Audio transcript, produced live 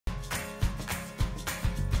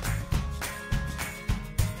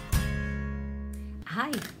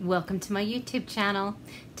Hi, welcome to my YouTube channel.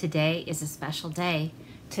 Today is a special day.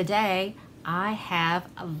 Today I have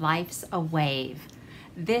Life's a Wave.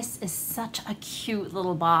 This is such a cute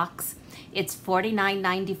little box. It's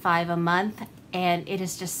 $49.95 a month and it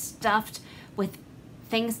is just stuffed with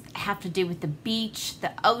things that have to do with the beach,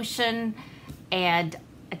 the ocean, and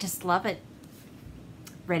I just love it.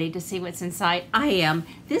 Ready to see what's inside? I am.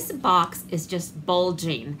 This box is just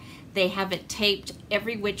bulging. They have it taped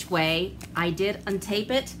every which way. I did untape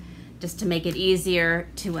it just to make it easier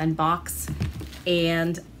to unbox.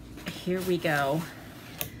 And here we go.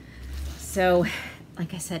 So,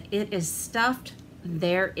 like I said, it is stuffed.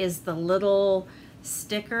 There is the little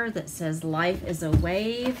sticker that says Life is a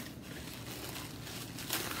Wave.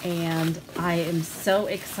 And I am so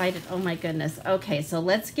excited. Oh my goodness. Okay, so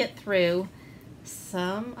let's get through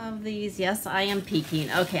some of these. Yes, I am peeking.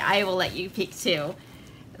 Okay, I will let you peek too.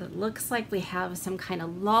 It looks like we have some kind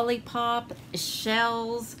of lollipop,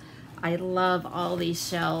 shells. I love all these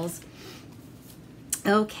shells.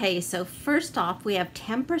 Okay, so first off, we have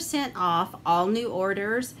 10% off all new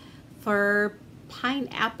orders for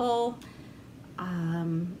pineapple.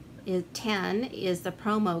 10 is the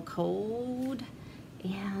promo code.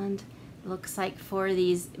 And looks like for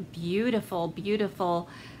these beautiful, beautiful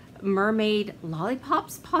mermaid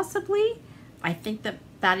lollipops, possibly. I think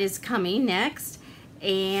that is coming next.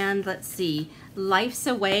 And let's see, Life's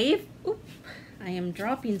a Wave. Oop, I am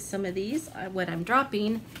dropping some of these. What I'm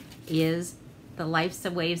dropping is the Life's a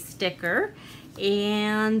Wave sticker.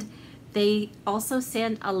 And they also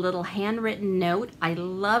send a little handwritten note. I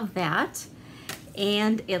love that.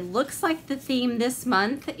 And it looks like the theme this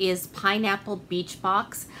month is Pineapple Beach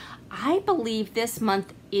Box. I believe this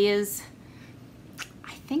month is,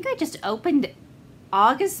 I think I just opened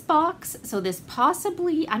August box, so this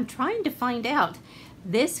possibly, I'm trying to find out,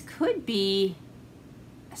 this could be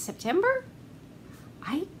September?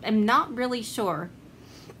 I am not really sure.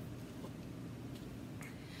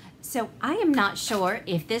 So I am not sure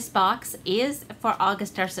if this box is for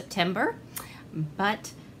August or September,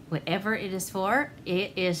 but whatever it is for,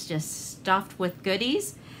 it is just stuffed with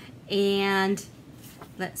goodies. And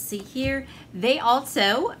let's see here, they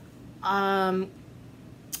also,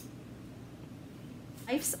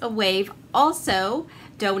 Life's a Wave also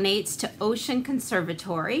donates to Ocean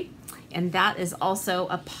Conservatory, and that is also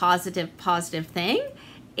a positive thing.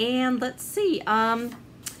 And let's see,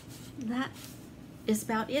 that is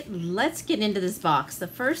about it. Let's get into this box. The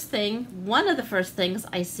first thing, one of the first things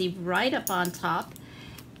I see right up on top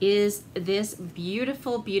is this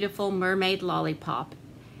beautiful, beautiful mermaid lollipop.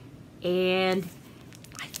 And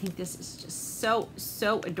I think this is just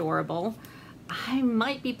so adorable. I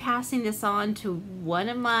might be passing this on to one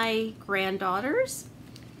of my granddaughters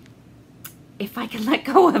if I can let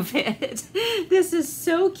go of it. This is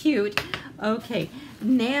so cute. Okay,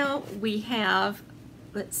 now we have,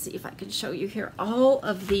 let's see if I can show you here, all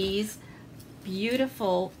of these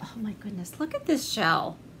beautiful, oh my goodness, look at this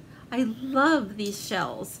shell. I love these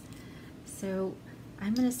shells. So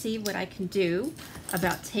I'm gonna see what I can do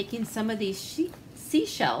about taking some of these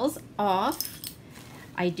seashells off.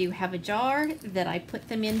 I do have a jar that I put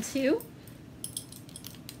them into.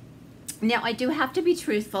 Now I do have to be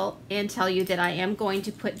truthful and tell you that I am going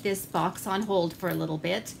to put this box on hold for a little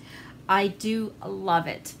bit. I do love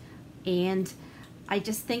it. And I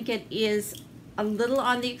just think it is a little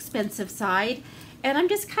on the expensive side. And I'm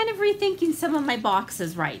just kind of rethinking some of my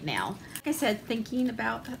boxes right now. Like I said, thinking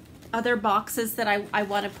about other boxes that I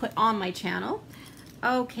want to put on my channel.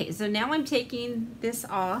 Okay, so now I'm taking this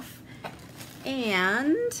off.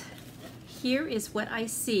 And here is what I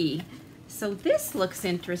see. So this looks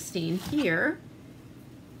interesting here.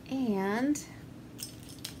 And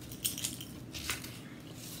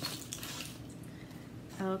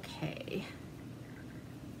okay.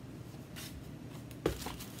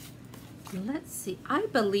 Let's see. I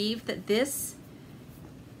believe that this,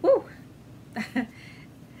 whoo,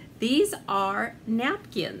 these are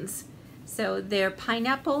napkins. So they're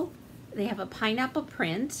pineapple. They have a pineapple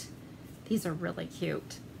print. These are really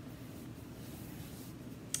cute.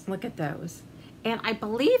 Look at those. And I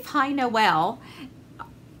believe Hi Noelle,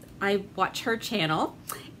 I watch her channel,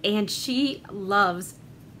 and she loves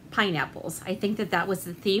pineapples. I think that was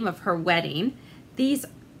the theme of her wedding. These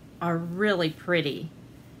are really pretty.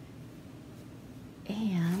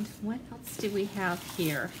 And what else do we have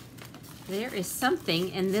here? There is something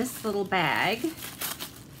in this little bag.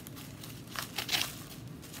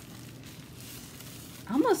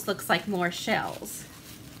 Almost looks like more shells.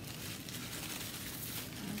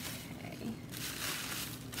 Okay.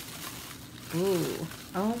 Ooh,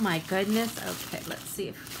 oh my goodness. Okay, let's see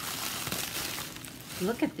if,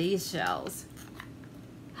 look at these shells.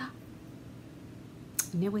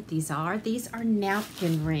 You know what these are? These are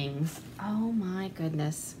napkin rings. Oh my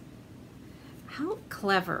goodness. How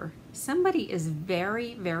clever. Somebody is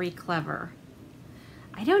very, very clever.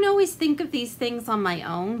 I don't always think of these things on my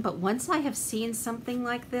own, but once I have seen something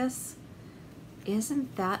like this,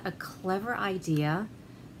 isn't that a clever idea?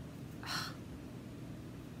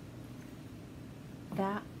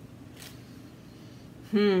 That,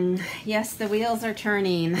 yes, the wheels are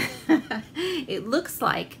turning. It looks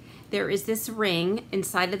like there is this ring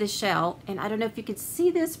inside of the shell, and I don't know if you can see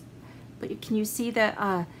this, but can you see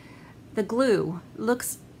the glue?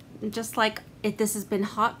 Looks just like this has been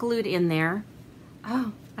hot glued in there.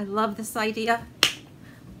 Oh, I love this idea.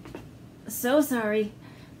 So sorry.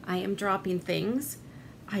 I am dropping things.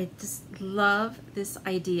 I just love this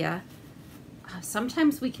idea.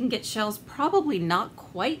 Sometimes we can get shells probably not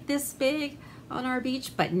quite this big on our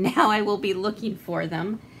beach, but now I will be looking for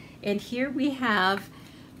them. And here we have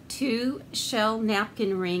 2 shell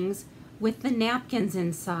napkin rings with the napkins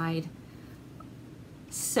inside.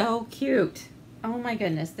 So cute. Oh my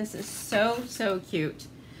goodness, this is so, so cute.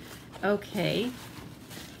 Okay.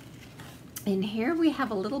 And here we have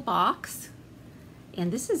a little box,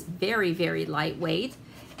 and this is very, very lightweight,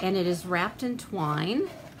 and it is wrapped in twine.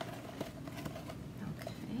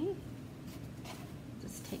 Okay,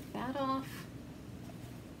 just take that off.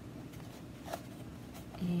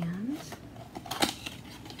 And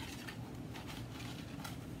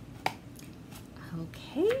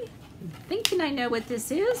okay, I'm thinking I know what this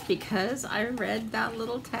is because I read that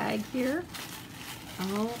little tag here.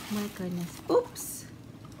 Oh my goodness, oops.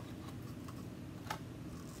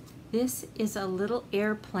 This is a little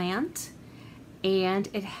air plant, and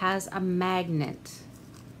it has a magnet.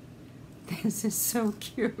 This is so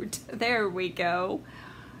cute. There we go.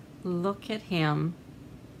 Look at him.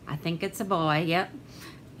 I think it's a boy, yep.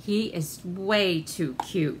 He is way too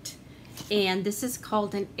cute. And this is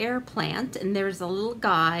called an air plant, and there's a little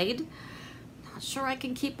guide. Not sure I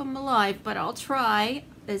can keep him alive, but I'll try.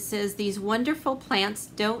 It says, these wonderful plants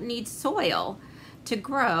don't need soil to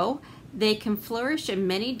grow. They can flourish in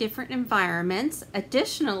many different environments.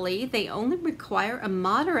 Additionally, they only require a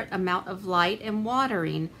moderate amount of light and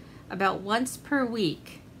watering, about once per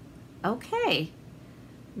week. Okay,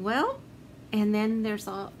 well, and then there's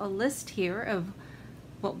a list here of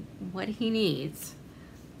what he needs.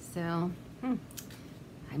 So,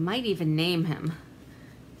 I might even name him.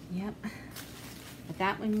 Yep, but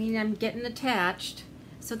that would mean I'm getting attached.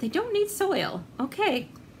 So they don't need soil. Okay.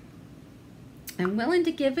 I'm willing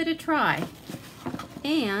to give it a try.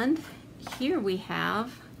 And here we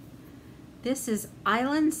have, this is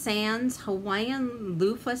Island Sands Hawaiian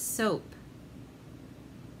Loofah Soap.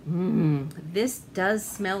 This does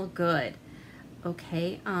smell good.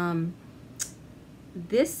 Okay,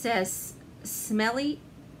 this says smelly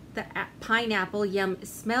the pineapple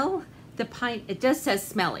smell the pine. It does says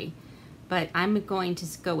smelly, but I'm going to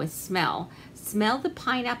go with smell. Smell the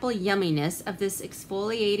pineapple yumminess of this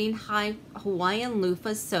exfoliating Hawaiian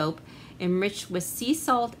loofah soap enriched with sea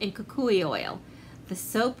salt and kukui oil. The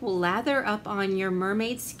soap will lather up on your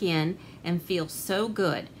mermaid skin and feel so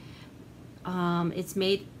good. It's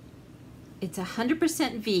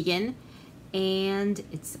 100% vegan, and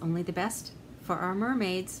it's only the best for our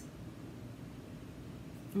mermaids.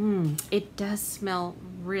 It does smell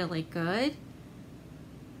really good.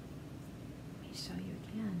 Let me show you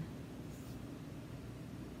again.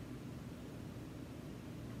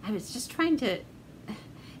 I was just trying to,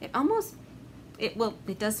 it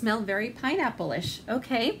does smell very pineapple-ish.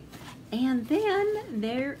 Okay, and then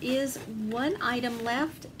there is one item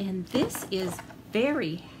left, and this is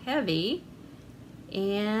very heavy,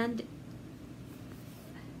 and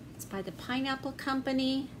it's by the Pineapple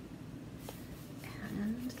Company.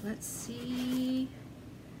 And let's see,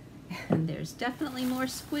 and there's definitely more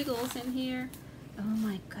squiggles in here. Oh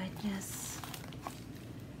my goodness.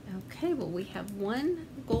 Okay, well, we have one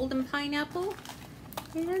golden pineapple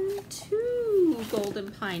and two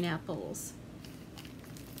golden pineapples.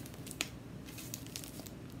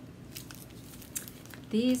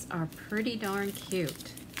 These are pretty darn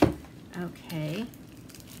cute. Okay.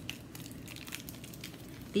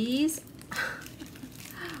 These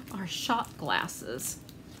are shot glasses.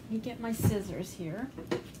 Let me get my scissors here.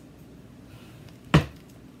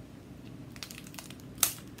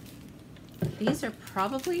 These are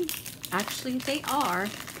probably, actually they are,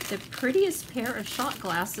 the prettiest pair of shot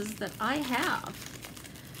glasses that I have.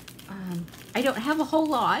 I don't have a whole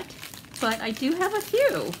lot, but I do have a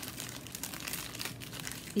few.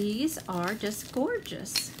 These are just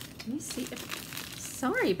gorgeous. Let me see if,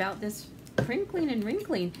 sorry about this crinkling and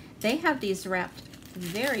wrinkling. They have these wrapped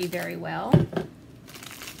very, very well.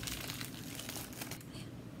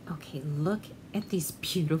 Okay, look at these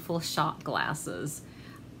beautiful shot glasses.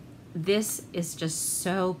 This is just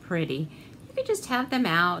so pretty. You could just have them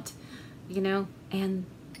out, you know, and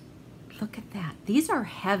look at that. These are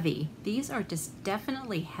heavy. These are just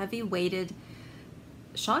definitely heavy weighted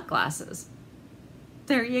shot glasses.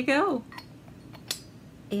 There you go.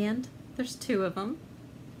 And there's 2 of them.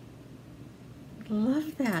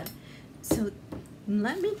 Love that. So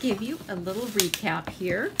let me give you a little recap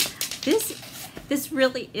here. This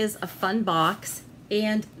really is a fun box,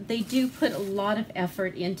 and they do put a lot of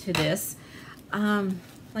effort into this.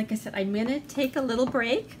 Like I said, I'm gonna take a little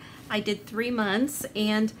break. I did 3 months,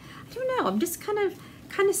 and I don't know, I'm just kind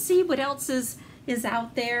of see what else is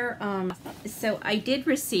out there. So I did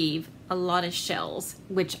receive a lot of shells,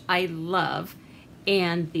 which I love,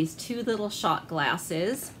 and these 2 little shot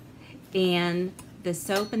glasses, and the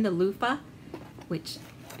soap and the loofah, which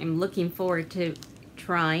I'm looking forward to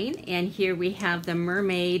trying. And here we have the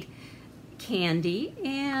mermaid candy,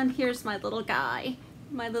 and here's my little guy,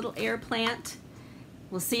 my little air plant.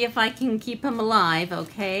 We'll see if I can keep him alive,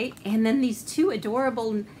 okay? And then these 2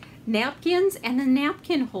 adorable napkins and the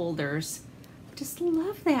napkin holders. Just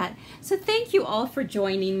love that. So thank you all for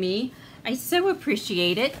joining me. I so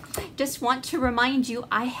appreciate it. Just want to remind you,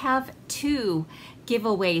 I have 2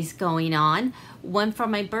 giveaways going on. One for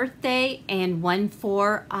my birthday and one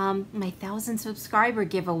for my 1,000 subscriber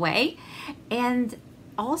giveaway. And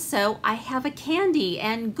also I have a candy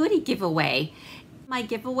and goodie giveaway. My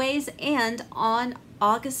giveaways end on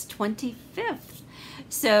August 25th.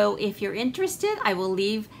 So if you're interested, I will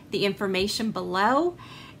leave the information below.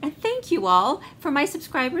 And thank you all. For my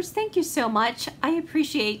subscribers, thank you so much. I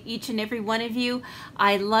appreciate each and every one of you.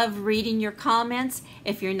 I love reading your comments.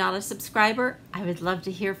 If you're not a subscriber, I would love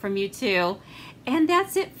to hear from you too. And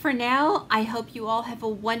that's it for now. I hope you all have a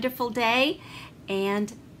wonderful day,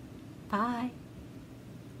 and bye.